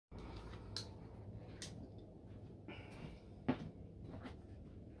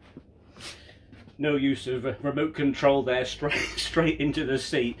no use of a remote control there, straight into the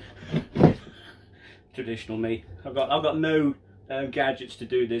seat. Traditional me. I've got no gadgets to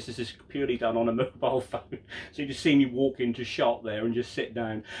do this. This is purely done on a mobile phone. So you just see me walk into shot there and just sit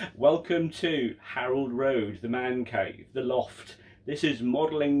down. Welcome to Harold Road, the man cave, the loft. This is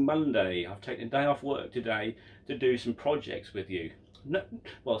Modelling Monday. I've taken a day off work today to do some projects with you. No,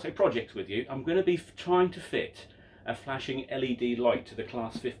 well, I say projects with you. I'm going to be trying to fit a flashing LED light to the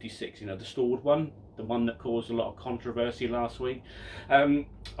Class 56, you know, the stored one, the one that caused a lot of controversy last week. I'm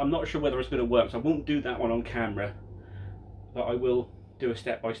not sure whether it's going to work, so I won't do that one on camera, but I will do a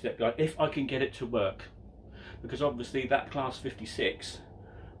step-by-step guide if I can get it to work, because obviously that Class 56,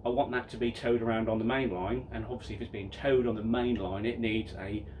 I want that to be towed around on the main line, and obviously if it's being towed on the main line, it needs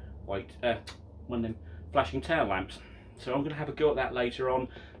a white one of them flashing tail lamps. So I'm going to have a go at that later on,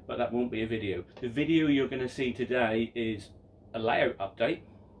 but that won't be a video. The video you're going to see today is a layout update.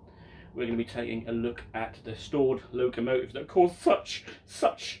 We're going to be taking a look at the stored locomotives that caused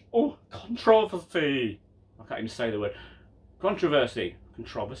such controversy. I can't even say the word. Controversy.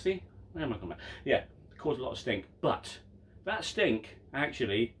 Controversy? Where am I coming back? Yeah, it caused a lot of stink. But that stink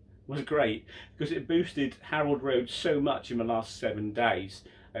actually was great because it boosted Harold Road so much in the last 7 days.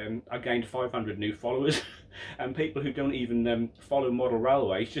 I gained 500 new followers, and people who don't even follow model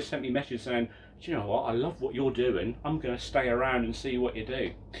railways just sent me messages saying, do you know what, I love what you're doing, I'm going to stay around and see what you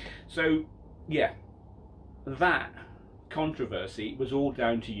do. So yeah, that controversy was all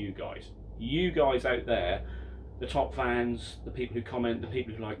down to you guys. You guys out there, the top fans, the people who comment, the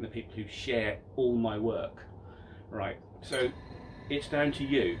people who like, and the people who share all my work. Right, so it's down to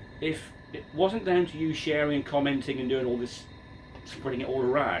you. If it wasn't down to you sharing and commenting and doing all this, spreading it all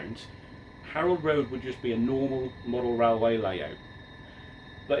around, Harold Road would just be a normal model railway layout.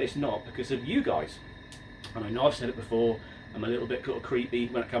 But it's not, because of you guys. And I know I've said it before, I'm a little bit sort of creepy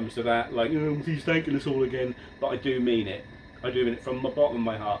when it comes to that, like, oh, he's thanking us all again, but I do mean it. I do mean it from the bottom of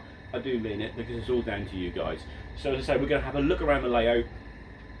my heart. I do mean it, because it's all down to you guys. So as I say, we're going to have a look around the layout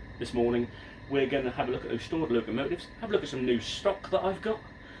this morning. We're going to have a look at those stored locomotives, have a look at some new stock that I've got.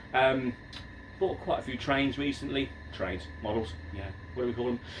 Bought quite a few trains recently. Trains, models, yeah, what do we call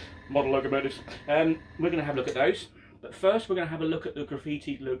them? Model locomotives. We're going to have a look at those. But first we're going to have a look at the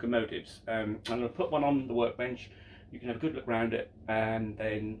Grafitied locomotives. I'm going to put one on the workbench. You can have a good look around it, and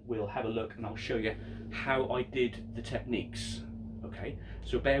then we'll have a look and I'll show you how I did the techniques. Okay,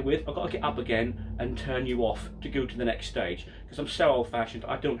 so bear with, I've got to get up again and turn you off to go to the next stage, because I'm so old-fashioned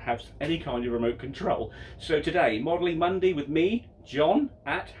I don't have any kind of remote control. So today, Modelling Monday with me, John,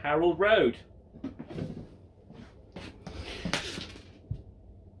 at Harold Road.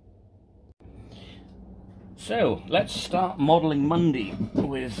 So let's start Modelling Monday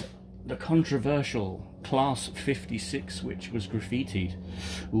with the controversial Class 56, which was graffitied.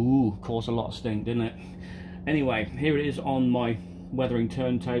 Ooh, caused a lot of stink, didn't it? Anyway, here it is on my weathering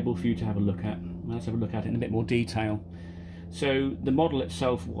turntable for you to have a look at. Let's have a look at it in a bit more detail. So the model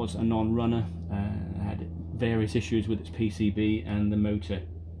itself was a non-runner, had various issues with its PCB, and the motor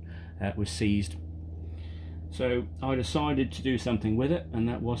was seized. So I decided to do something with it, and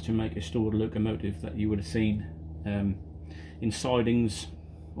that was to make a stored locomotive that you would have seen in sidings,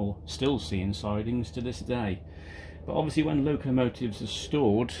 or still see in sidings to this day. But obviously when locomotives are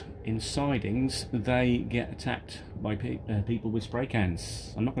stored in sidings, they get attacked by people with spray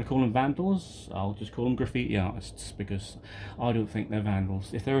cans. I'm not going to call them vandals, I'll just call them graffiti artists, because I don't think they're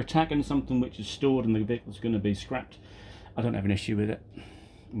vandals. If they're attacking something which is stored and the vehicle's going to be scrapped, I don't have an issue with it.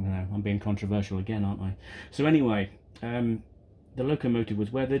 No, I'm being controversial again, aren't I? So anyway, the locomotive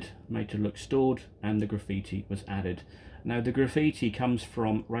was weathered, made to look stored, and the graffiti was added. Now the graffiti comes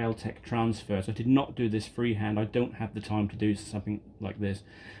from Railtech transfers. I did not do this freehand. I don't have the time to do something like this.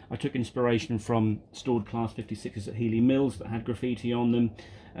 I took inspiration from stored Class 56s at Healy Mills that had graffiti on them.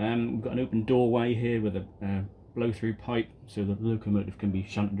 We've got an open doorway here with a blow-through pipe, so the locomotive can be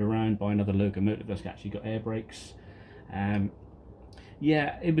shunted around by another locomotive that's actually got air brakes.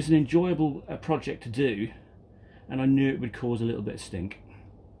 Yeah, it was an enjoyable project to do, and I knew it would cause a little bit of stink.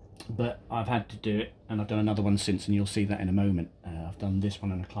 But I've had to do it, and I've done another one since, and you'll see that in a moment. I've done this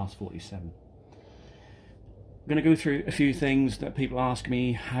one in a Class 47. I'm going to go through a few things that people ask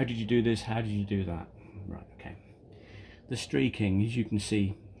me, how did you do this, how did you do that? Right, okay. The streaking, as you can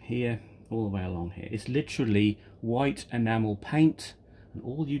see here, all the way along here, it's literally white enamel paint, and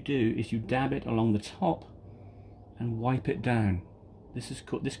all you do is you dab it along the top and wipe it down.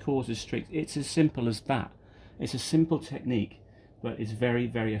 This causes streaks. It's as simple as that. It's a simple technique, but it's very,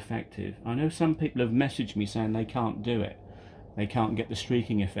 very effective. I know some people have messaged me saying they can't do it. they can't get the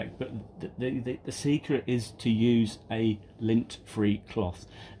streaking effect. But the secret is to use a lint-free cloth.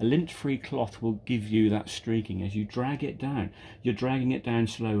 A lint-free cloth will give you that streaking as you drag it down. You're dragging it down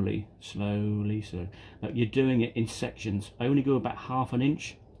slowly, slowly, so like you're doing it in sections. I only go about ½ an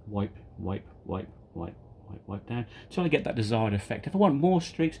inch. Wipe, wipe, wipe, wipe, wipe, wipe down until I get that desired effect. If I want more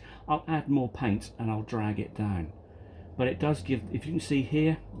streaks, I'll add more paint and I'll drag it down. But it does give, if you can see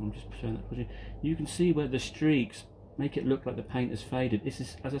here, I'm just showing that position, you can see where the streaks make it look like the paint has faded. This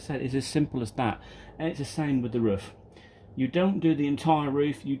is, as I said, it's as simple as that. And it's the same with the roof. You don't do the entire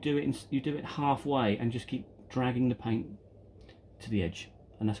roof, you do it halfway and just keep dragging the paint to the edge,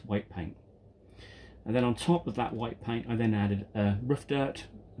 and that's white paint. And then on top of that white paint, I then added roof dirt.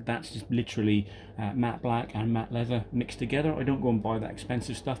 That's just literally matte black and matte leather mixed together. I don't go and buy that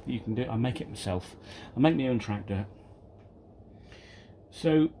expensive stuff that you can do. I make it myself. I make my own track dirt.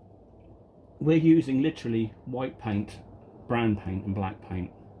 So we're using literally white paint, brown paint and black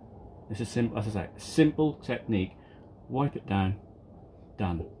paint. It's a simple, as I say, simple technique. Wipe it down,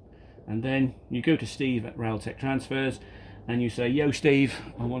 done. And then you go to Steve at Railtech Transfers and you say, yo Steve,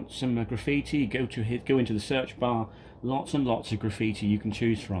 I want some graffiti. Go into the search bar, lots and lots of graffiti you can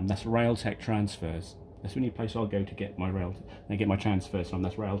choose from. That's Railtech Transfers. That's the only place I'll go to get my my transfers from.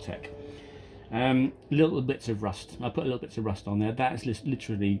 That's Railtech. Little bits of rust. I put little bits of rust on there. That is just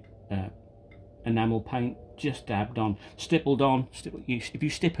literally enamel paint, just dabbed on, stippled on. If you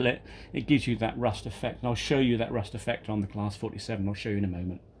stipple it, it gives you that rust effect. And I'll show you that rust effect on the Class 47. I'll show you in a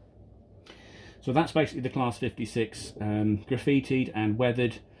moment. So that's basically the Class 56 graffitied and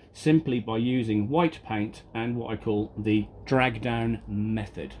weathered simply by using white paint and what I call the drag down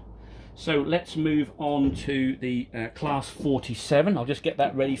method. So let's move on to the Class 47. I'll just get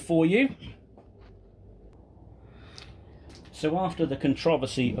that ready for you. So after the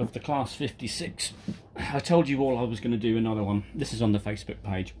controversy of the Class 56, I told you all I was going to do another one. This is on the Facebook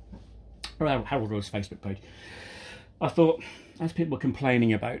page, or Harold Rose Facebook page. I thought, as people were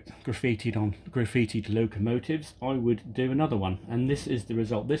complaining about graffitied locomotives, I would do another one, and this is the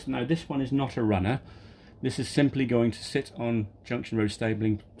result. This one is not a runner. This is simply going to sit on junction road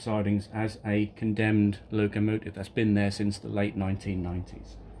stabling sidings as a condemned locomotive that's been there since the late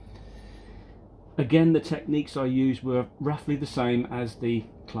 1990s. Again, the techniques I used were roughly the same as the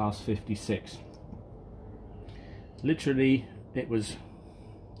Class 56. Literally,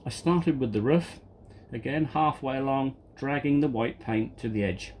 I started with the roof, again halfway along, dragging the white paint to the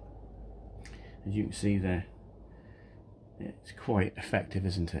edge. As you can see there, it's quite effective,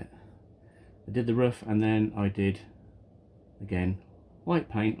 isn't it? I did the roof and then I did, again, white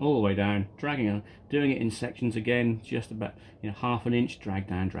paint all the way down, dragging on, doing it in sections again, just about ½ an inch, drag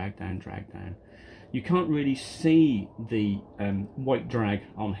down, drag down, drag down. You can't really see the white drag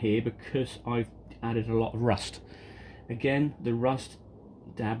on here because I've added a lot of rust. Again, the rust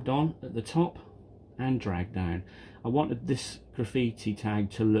dabbed on at the top and dragged down. I wanted this graffiti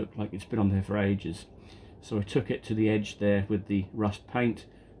tag to look like it's been on there for ages, so I took it to the edge there with the rust paint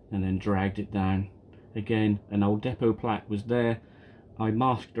and then dragged it down. Again, an old depot plaque was there. I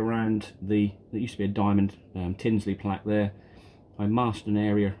masked around there used to be a diamond Tinsley plaque there. I masked an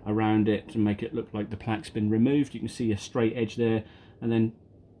area around it to make it look like the plaque's been removed. You can see a straight edge there, and then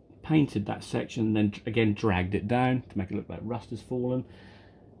painted that section, and then again dragged it down to make it look like rust has fallen.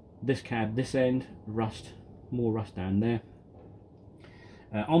 This cab, this end, rust, more rust down there.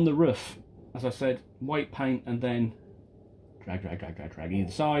 On the roof, as I said, white paint and then drag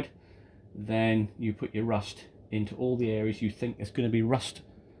either side. Then you put your rust into all the areas you think there's going to be rust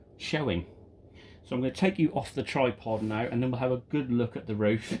showing. So I'm going to take you off the tripod now, and then we'll have a good look at the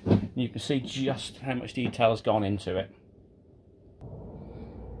roof. And you can see just how much detail has gone into it.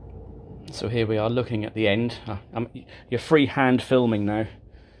 So here we are looking at the end. You're freehand filming now.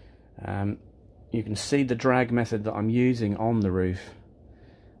 You can see the drag method that I'm using on the roof.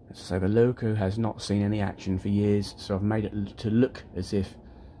 So the loco has not seen any action for years, so I've made it to look as if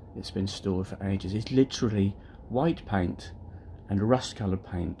it's been stored for ages. It's literally white paint and rust coloured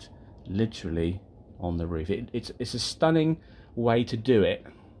paint, literally on the roof. It's a stunning way to do it,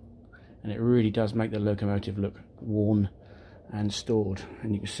 and it really does make the locomotive look worn and stored.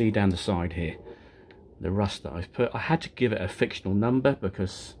 And you can see down the side here the rust that I've put. I had to give it a fictional number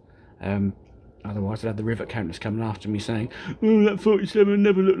because otherwise I'd have the rivet counters coming after me saying, oh, that 47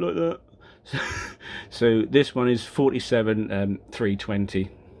 never looked like that. So this one is 47,320.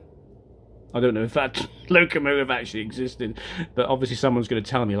 I don't know if that locomotive actually existed, but obviously someone's going to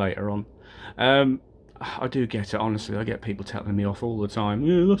tell me later on. I do get it, honestly. I get people telling me off all the time.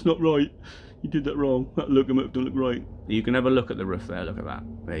 Yeah, that's not right. You did that wrong. That locomotive don't look right. You can have a look at the roof there. Look at that.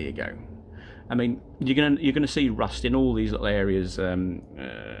 There you go. I mean, you're gonna see rust in all these little areas, sort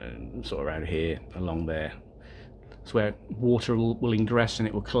of around here, along there. It's where water will ingress and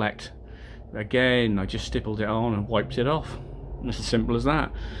it will collect. Again, I just stippled it on and wiped it off. And it's as simple as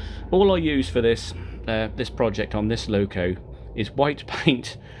that. All I use for this this project on this loco is white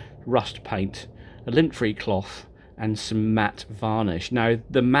paint, rust paint, a lint-free cloth, and some matte varnish. Now,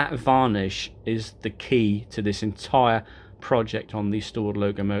 the matte varnish is the key to this entire project on these stored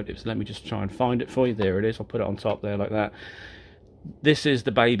locomotives. Let me just try and find it for you. There it is. I'll put it on top there like that. This is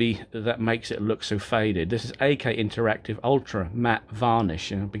the baby that makes it look so faded. This is AK Interactive Ultra Matte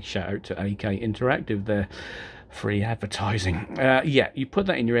Varnish, and a big shout out to AK Interactive there. Free advertising. Yeah, you put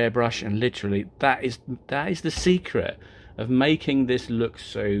that in your airbrush, and literally that is the secret of making this look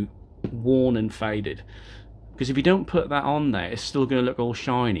so worn and faded. Because if you don't put that on there, it's still going to look all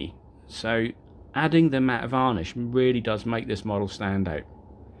shiny. So adding the matte varnish really does make this model stand out.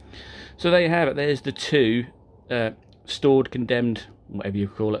 So there you have it. There's the two stored, condemned, whatever you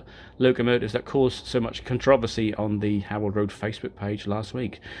call it, locomotives that caused so much controversy on the Harold Road Facebook page last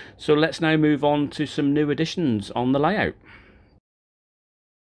week. So let's now move on to some new additions on the layout.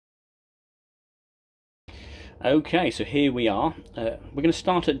 Okay, so here we are. We're going to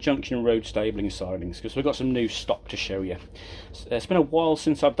start at Junction Road stabling sidings because we've got some new stock to show you. It's been a while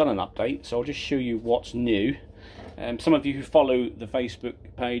since I've done an update, so I'll just show you what's new. Some of you who follow the Facebook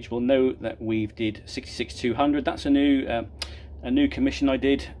page will know that we've did 66-200. That's a new commission I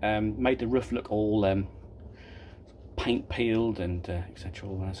did. Made the roof look all paint peeled and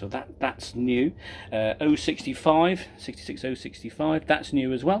etc. So that's new. 065, 66-065. That's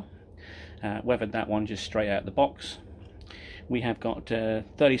new as well. Weathered that one just straight out of the box. We have got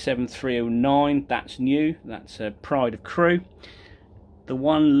 37-309, that's new, that's Pride of Crew. The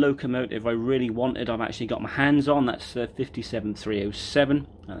one locomotive I really wanted, I've actually got my hands on, that's 57-307,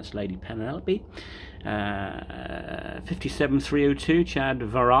 that's Lady Penelope. 57-302, Chad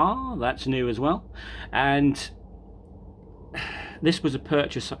Varar, that's new as well. And this was a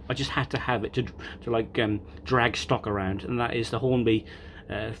purchase, I just had to have it to like drag stock around, and that is the Hornby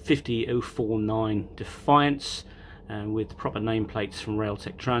 50049 Defiance with proper nameplates from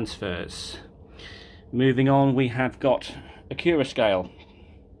Railtech Transfers. Moving on, we have got a Cura scale.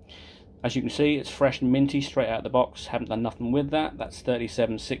 As you can see, it's fresh and minty straight out of the box. Haven't done nothing with that. That's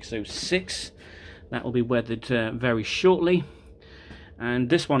 37606. That will be weathered very shortly. And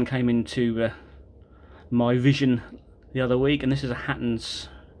this one came into my vision the other week, and this is a Hatton's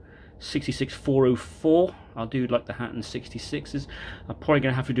 66404. I do like the Hatton 66s. I'm probably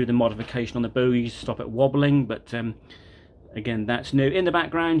going to have to do the modification on the bogies to stop it wobbling, but again, that's new. In the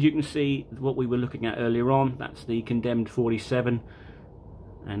background you can see what we were looking at earlier on. That's the condemned 47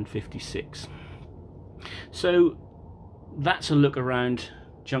 and 56. So that's a look around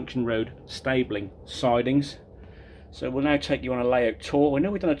Junction Road stabling sidings. So we'll now take you on a layout tour. I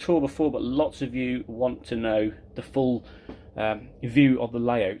know we've done a tour before, but lots of you want to know the full view of the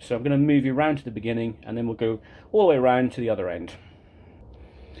layout. So I'm going to move you around to the beginning, and then we'll go all the way around to the other end.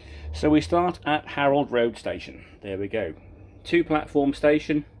 So we start at Harold Road Station. There we go. 2-platform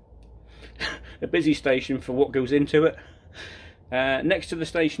station. A busy station for what goes into it. Next to the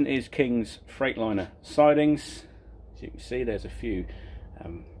station is King's Freightliner sidings. As you can see, there's a few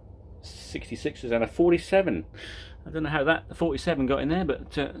 66s and a 47. I don't know how the 47 got in there,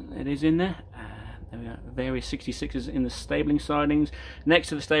 but it is in there. There we are, various 66s in the stabling sidings. Next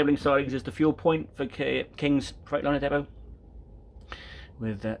to the stabling sidings is the fuel point for King's Freightliner depot,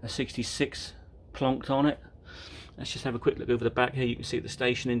 with a 66 plonked on it. Let's just have a quick look over the back here. You can see the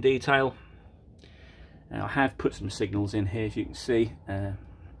station in detail. Now, I have put some signals in here, as you can see. They're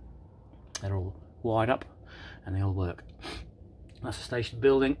all wired up and they all work. That's the station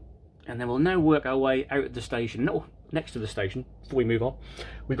building, and then we'll now work our way out of the station. No, next to the station, before we move on,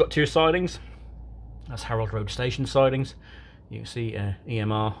 we've got 2 sidings. That's Harold Road Station sidings. You can see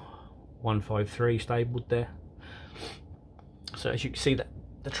EMR 153 stabled there. So as you can see, that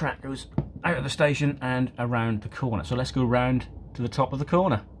the track goes out of the station and around the corner. So let's go round to the top of the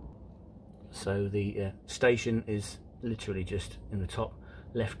corner. So the station is literally just in the top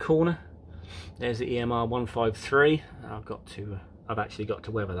left corner. There's the EMR 153. I've actually got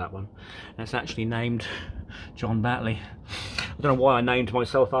to weather that one. And it's actually named John Batley. I don't know why I named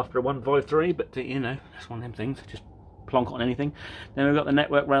myself after a 153, but you know, that's one of them things. Just plonk on anything. Then we've got the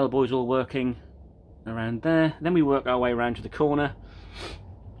network rail boys all working around there. Then we work our way around to the corner,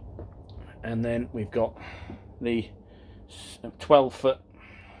 and then we've got the 12-foot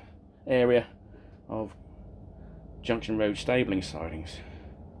area of Junction Road stabling sidings.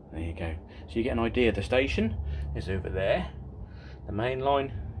 There you go. So you get an idea. The station is over there. The main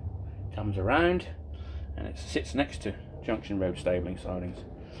line comes around and it sits next to junction road stabling sidings.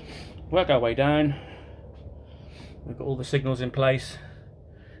 Work our way down, we've got all the signals in place,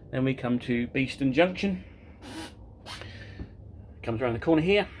 then we come to Beeston Junction. Comes around the corner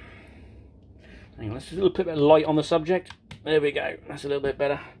here. Hang on, let's just a little bit of light on the subject. There we go, that's a little bit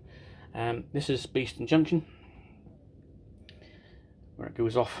better. This is Beeston Junction, where it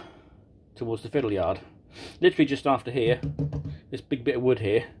goes off towards the fiddle yard. Literally just after here, this big bit of wood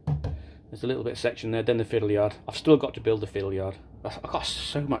here, there's a little bit of section there, then the fiddle yard. I've still got to build the fiddle yard. I've got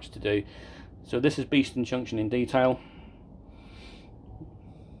so much to do. So this is Beeston Junction in detail.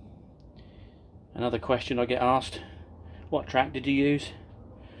 Another question I get asked, what track did you use?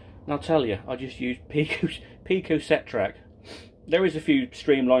 And I'll tell you, I just used Pico set track. There is a few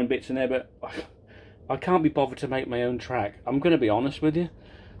streamlined bits in there, but I can't be bothered to make my own track. I'm going to be honest with you.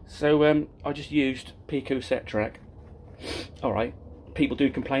 So I just used Pico set track. Alright, people do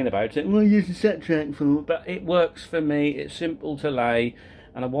complain about it. Well, I use a set track for, but it works for me. It's simple to lay,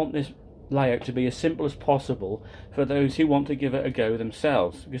 and I want this layout to be as simple as possible for those who want to give it a go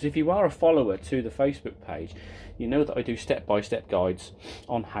themselves. Because if you are a follower to the Facebook page, you know that I do step-by-step guides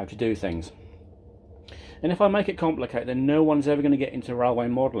on how to do things. And if I make it complicated, then no one's ever going to get into railway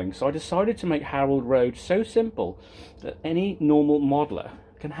modelling. So I decided to make Harold Road so simple that any normal modeller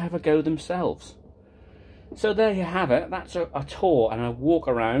can have a go themselves. So there you have it. That's a tour and a walk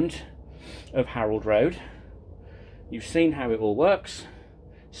around of Harold Road. You've seen how it all works,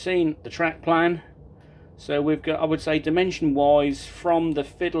 seen the track plan. So we've got, I would say, dimension wise, from the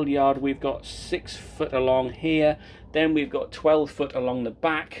fiddle yard we've got 6 foot along here, then we've got 12 foot along the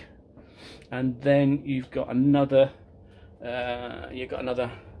back, and then you've got another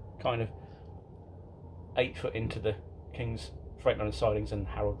kind of 8 foot into the King's Freight Line sidings and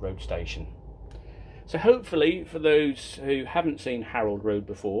Harold Road station. So hopefully, for those who haven't seen Harold Road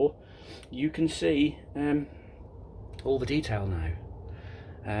before, you can see all the detail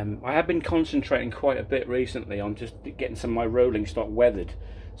now. I have been concentrating quite a bit recently on just getting some of my rolling stock weathered,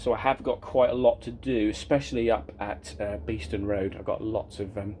 so I have got quite a lot to do, especially up at Beeston Road. I've got lots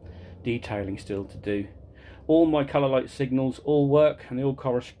of detailing still to do. All my colour light signals all work and they all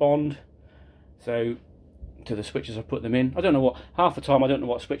correspond, so to the switches I've put them in. I don't know what, half the time I don't know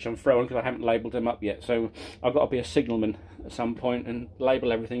what switch I'm throwing because I haven't labelled them up yet, so I've got to be a signalman at some point and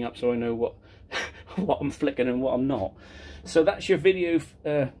label everything up so I know what what I'm flicking and what I'm not. So that's your video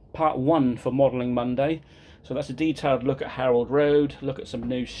part 1 for Modelling Monday. So that's a detailed look at Harold Road, look at some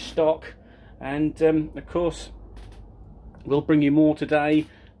new stock, and of course we'll bring you more today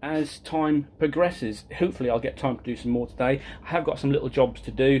as time progresses. Hopefully I'll get time to do some more today. I have got some little jobs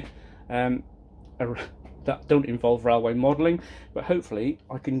to do that don't involve railway modelling, but hopefully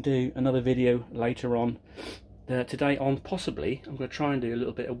I can do another video later on today on, possibly I'm going to try and do a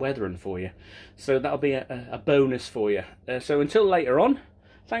little bit of weathering for you, so that'll be a bonus for you. So until later on,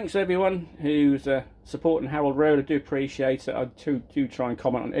 thanks everyone who's supporting Harold Road. I do appreciate it. I do try and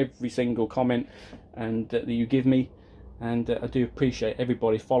comment on every single comment and that you give me, and I do appreciate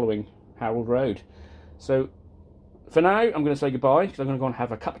everybody following Harold Road. So for now I'm going to say goodbye, because I'm going to go and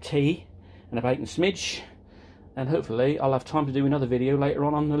have a cup of tea and a bacon smidge, and hopefully I'll have time to do another video later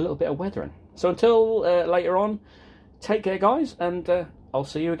on a little bit of weathering. So until later on, take care guys, and I'll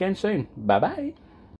see you again soon. Bye bye.